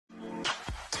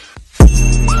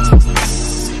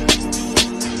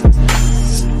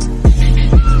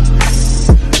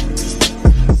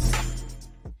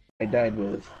died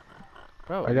with.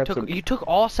 Bro, you took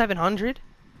all 700?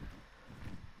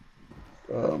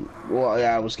 Well,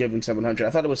 yeah, I was given 700. I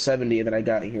thought it was 70, and then I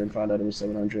got here and found out it was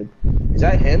 700. Is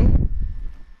that him?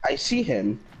 I see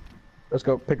him. Let's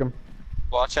go pick him.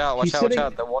 Watch out! Watch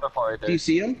out! The waterfall right there. Do you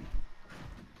see him?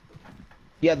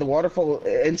 Yeah, the waterfall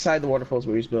inside the waterfall is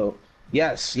where he's built.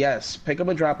 Yes, yes. Pick him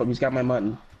and drop him. He's got my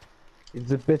mutton.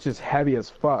 This bitch is heavy as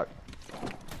fuck.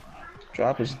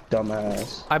 Drop his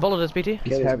dumbass. I bullet this, BT.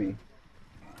 He's heavy.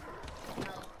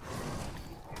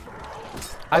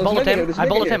 I bullet him. I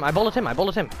bullet him. I bullet him. I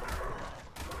bullet him.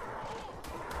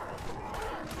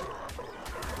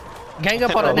 Gang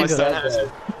up on a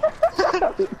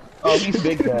nigga. Oh, he's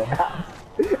big though.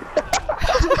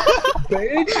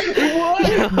 Gang,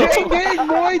 gang,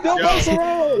 boy, don't mess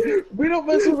around. We don't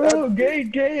mess around. Gang,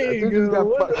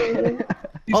 gang.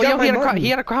 Oh, yo, he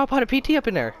had a crowd pot of PT up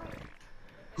in there.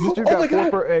 This dude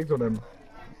got 4 eggs on him.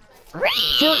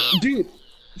 Dude,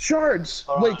 shards.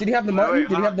 Wait, did he have the mutton?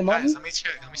 Did he have the mutton? Guys, let me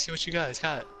check. Let me see what you guys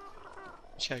got.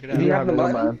 Check it out. Did he have the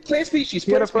mutton? Plant species.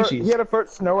 Plant species. He had a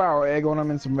first snow owl egg on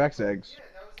him and some Rex eggs.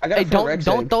 I got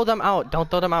don't throw them out. Don't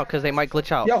throw them out because they might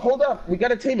glitch out. Yo, hold up. We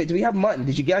gotta tame it. Do we have mutton?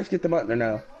 Did you guys get the mutton or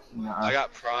no? I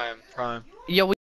got prime. Yo.